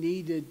what we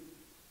needed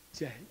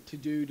to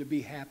do to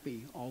be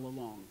happy all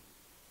along?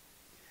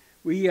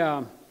 We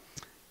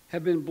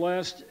have been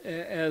blessed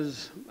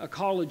as a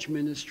college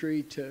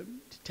ministry to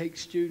take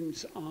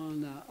students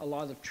on a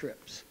lot of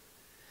trips.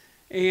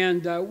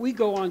 And we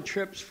go on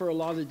trips for a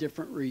lot of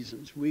different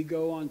reasons. We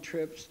go on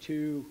trips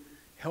to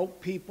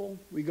help people.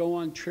 We go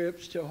on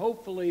trips to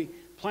hopefully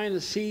plant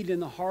a seed in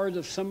the heart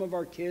of some of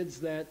our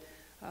kids that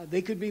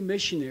they could be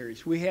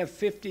missionaries. We have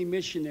 50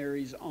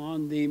 missionaries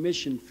on the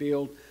mission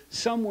field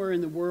somewhere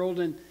in the world,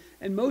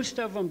 and most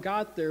of them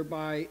got there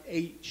by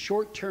a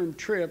short-term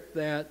trip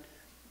that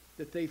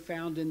they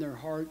found in their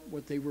heart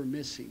what they were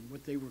missing,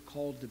 what they were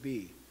called to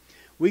be.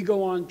 We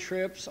go on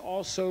trips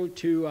also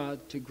to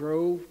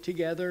grow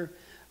together.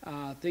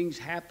 Things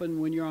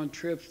happen when you're on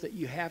trips that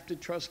you have to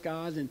trust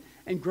God,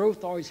 and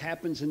growth always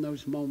happens in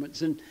those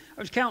moments. And I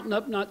was counting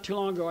up not too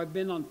long ago. I've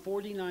been on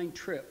 49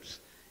 trips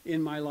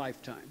in my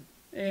lifetime,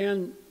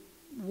 and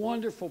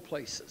wonderful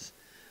places.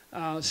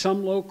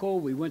 Some local.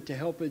 We went to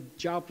help a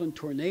Joplin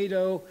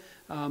tornado.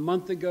 A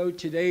month ago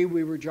today,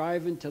 we were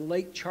driving to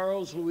Lake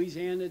Charles,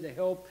 Louisiana, to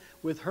help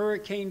with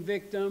hurricane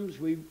victims.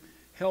 We've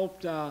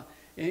helped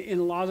in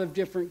a lot of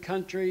different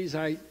countries.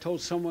 I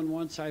told someone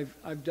once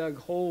I've dug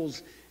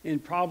holes in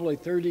probably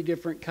 30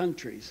 different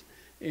countries.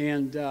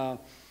 And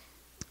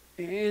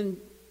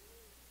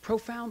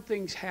profound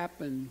things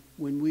happen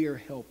when we are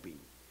helping.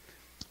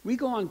 We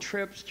go on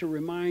trips to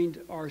remind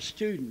our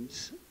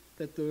students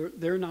that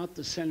they're not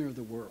the center of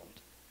the world.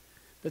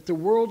 That the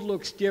world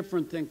looks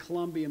different than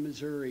Columbia,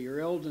 Missouri,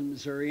 or Eldon,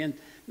 Missouri. And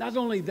not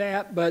only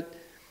that, but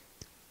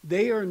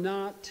they are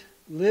not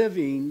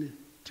living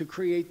to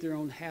create their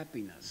own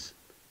happiness.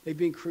 They've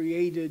been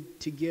created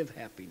to give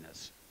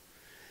happiness.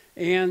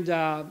 And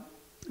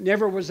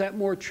never was that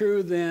more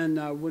true than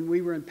when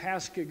we were in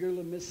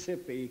Pascagoula,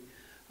 Mississippi,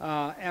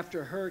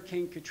 after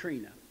Hurricane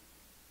Katrina.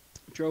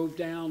 Drove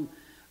down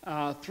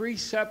 3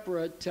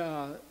 separate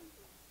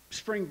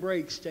spring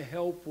breaks to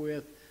help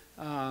with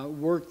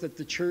work that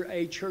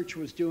a church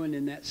was doing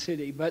in that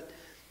city. But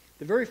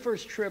the very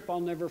first trip,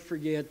 I'll never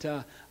forget,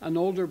 an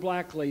older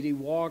black lady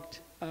walked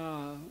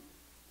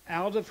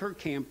out of her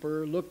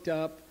camper, looked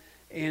up,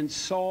 and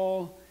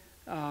saw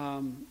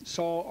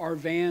our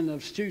van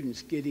of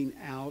students getting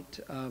out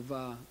of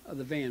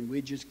the van.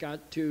 We just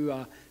got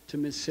to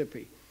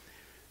Mississippi.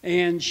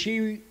 And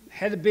she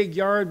had a big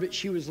yard, but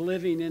she was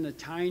living in a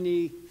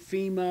tiny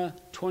FEMA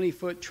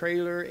 20-foot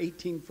trailer,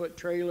 18-foot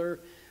trailer.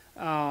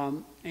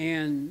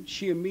 And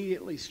she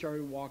immediately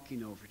started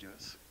walking over to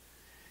us.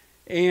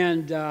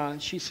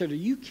 And she said, "Are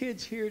you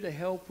kids here to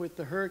help with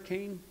the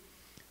hurricane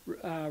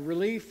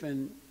relief?"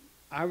 And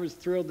I was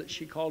thrilled that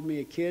she called me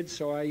a kid,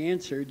 so I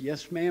answered,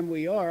 "Yes, ma'am,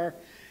 we are."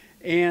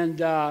 And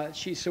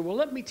she said, "Well,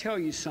 let me tell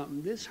you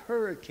something. This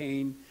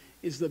hurricane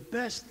is the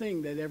best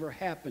thing that ever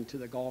happened to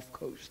the Gulf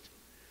Coast."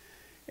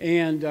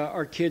 And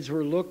our kids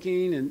were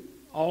looking, and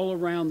all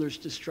around there's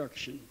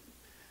destruction.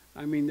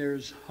 I mean,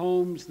 there's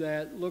homes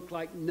that look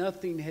like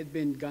nothing had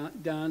been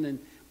done, and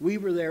we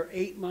were there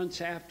 8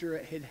 months after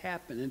it had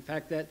happened. In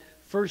fact, that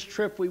first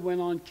trip we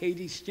went on,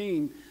 Katie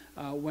Steen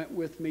went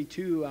with me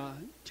to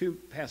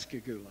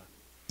Pascagoula.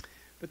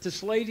 But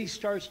this lady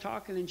starts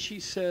talking, and she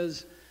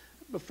says,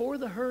 before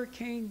the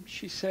hurricane,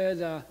 she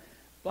said,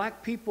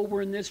 black people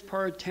were in this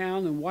part of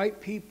town, and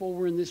white people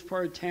were in this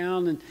part of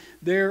town, and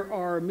there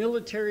are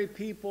military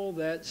people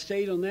that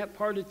stayed on that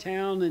part of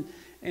town,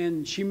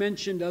 and she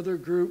mentioned other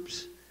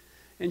groups.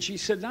 And she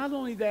said, not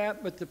only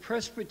that, but the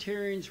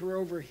Presbyterians were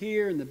over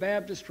here, and the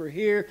Baptists were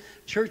here,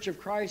 Church of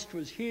Christ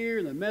was here,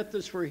 and the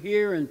Methodists were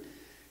here. And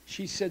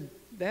she said,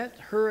 that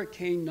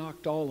hurricane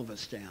knocked all of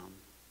us down.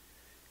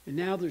 And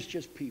now there's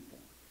just people.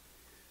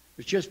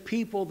 There's just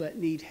people that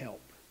need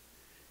help.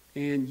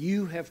 And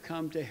you have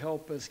come to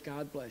help us.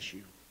 God bless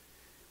you.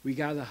 We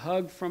got a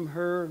hug from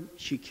her.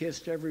 She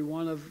kissed every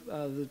one of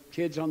the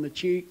kids on the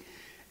cheek.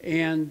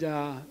 And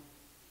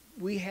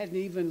we hadn't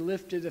even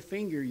lifted a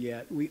finger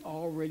yet. We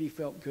already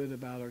felt good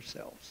about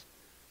ourselves.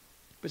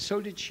 But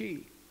so did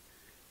she,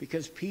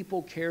 because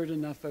people cared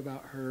enough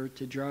about her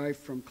to drive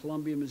from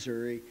Columbia,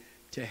 Missouri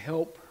to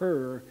help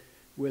her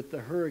with the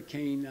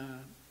hurricane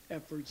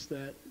efforts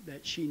that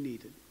she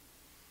needed.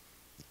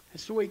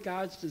 That's the way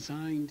God's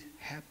designed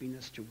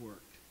happiness to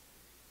work.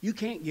 You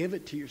can't give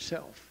it to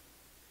yourself.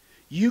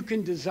 You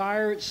can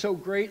desire it so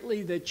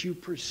greatly that you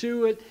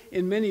pursue it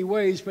in many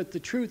ways, but the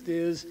truth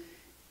is,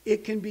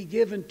 it can be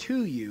given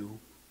to you,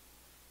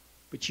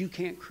 but you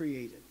can't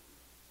create it.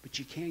 But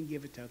you can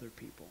give it to other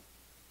people.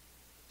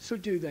 So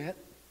do that.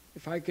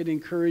 If I could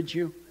encourage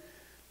you,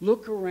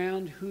 look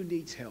around who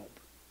needs help.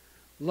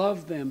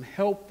 Love them,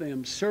 help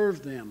them,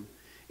 serve them,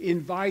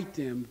 invite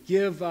them,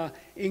 give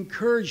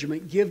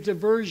encouragement, give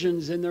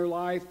diversions in their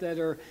life that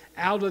are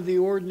out of the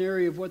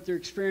ordinary of what they're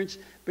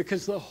experiencing,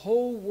 because the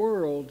whole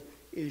world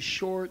is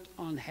short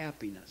on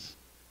happiness.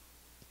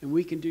 And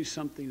we can do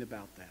something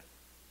about that.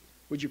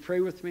 Would you pray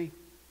with me?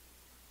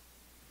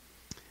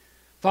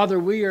 Father,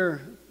 we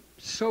are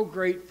so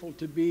grateful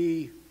to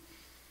be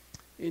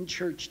in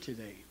church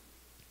today.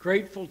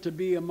 Grateful to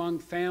be among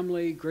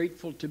family.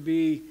 Grateful to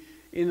be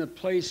in a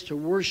place to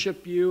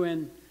worship you.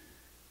 And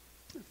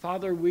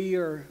Father, we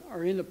are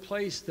in a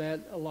place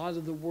that a lot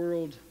of the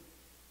world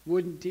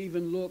wouldn't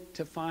even look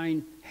to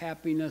find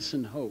happiness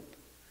and hope.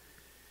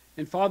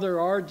 And Father,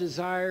 our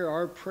desire,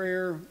 our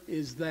prayer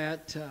is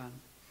that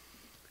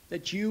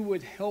you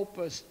would help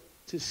us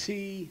to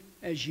see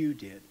as you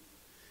did.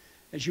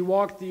 As you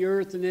walked the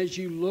earth and as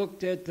you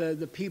looked at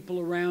the people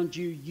around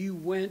you, you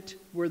went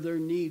where their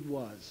need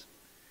was.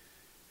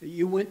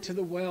 You went to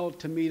the well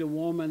to meet a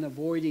woman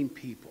avoiding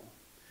people.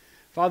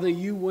 Father,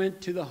 you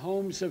went to the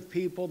homes of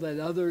people that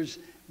others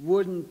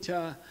wouldn't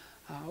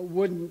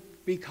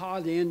be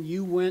caught in.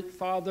 You went,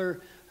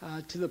 Father,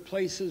 to the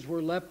places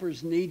where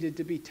lepers needed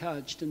to be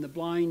touched and the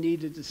blind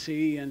needed to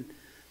see. And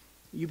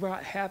you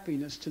brought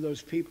happiness to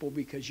those people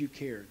because you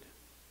cared.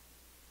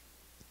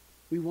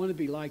 We want to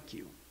be like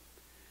you.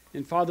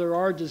 And Father,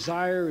 our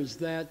desire is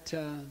that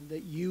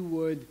you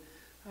would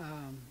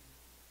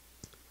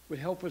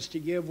help us to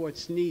give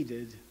what's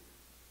needed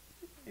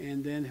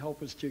and then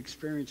help us to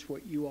experience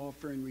what you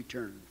offer in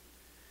return.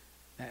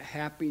 That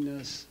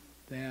happiness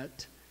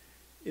that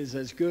is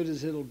as good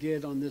as it'll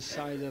get on this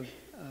side of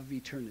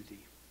eternity.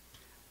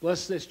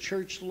 Bless this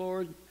church,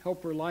 Lord.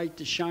 Help her light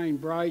to shine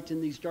bright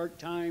in these dark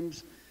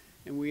times.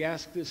 And we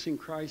ask this in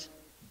Christ.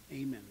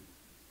 Amen.